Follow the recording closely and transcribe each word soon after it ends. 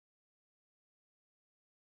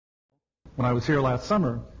When I was here last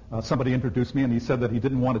summer, somebody introduced me, and he said that he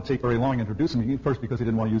didn't want to take very long introducing me, first because he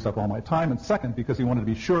didn't want to use up all my time, and second because he wanted to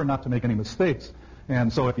be sure not to make any mistakes.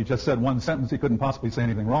 And so if he just said one sentence, he couldn't possibly say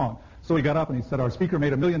anything wrong. So he got up and he said, "Our speaker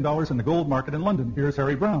made $1 million in the gold market in London. Here's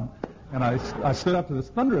Harry Browne." And I stood up to this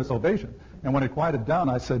thunderous ovation. And when it quieted down,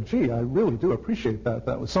 I said, "Gee, I really do appreciate that.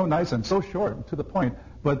 That was so nice and so short and to the point.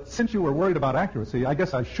 But since you were worried about accuracy, I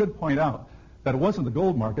guess I should point out that it wasn't the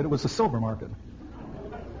gold market, it was the silver market.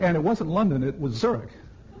 And it wasn't London, it was Zurich.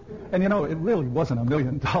 And you know, it really wasn't $1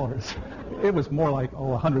 million. It was more like,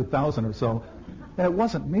 100,000 or so. And it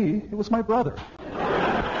wasn't me, it was my brother.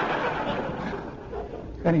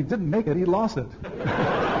 And he didn't make it, he lost it."